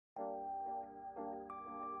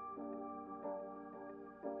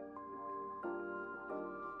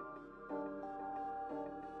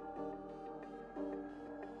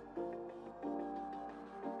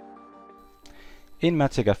In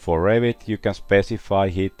MagiCAD for Revit, you can specify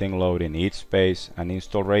heating load in each space and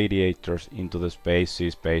install radiators into the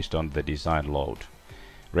spaces based on the design load.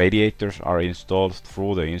 Radiators are installed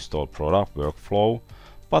through the install product workflow,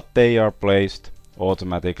 but they are placed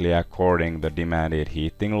automatically according to the demanded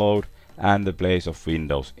heating load and the place of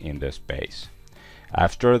windows in the space.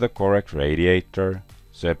 After the correct radiator,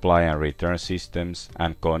 supply and return systems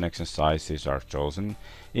and connection sizes are chosen,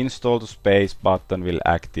 Install to Space button will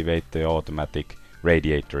activate the automatic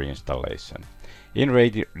radiator installation. In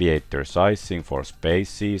radiator sizing for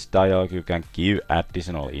spaces dialog, you can give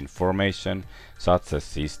additional information such as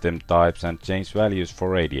system types and change values for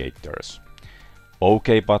radiators.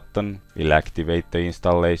 OK button will activate the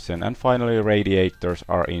installation, and finally radiators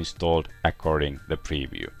are installed according the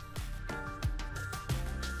preview.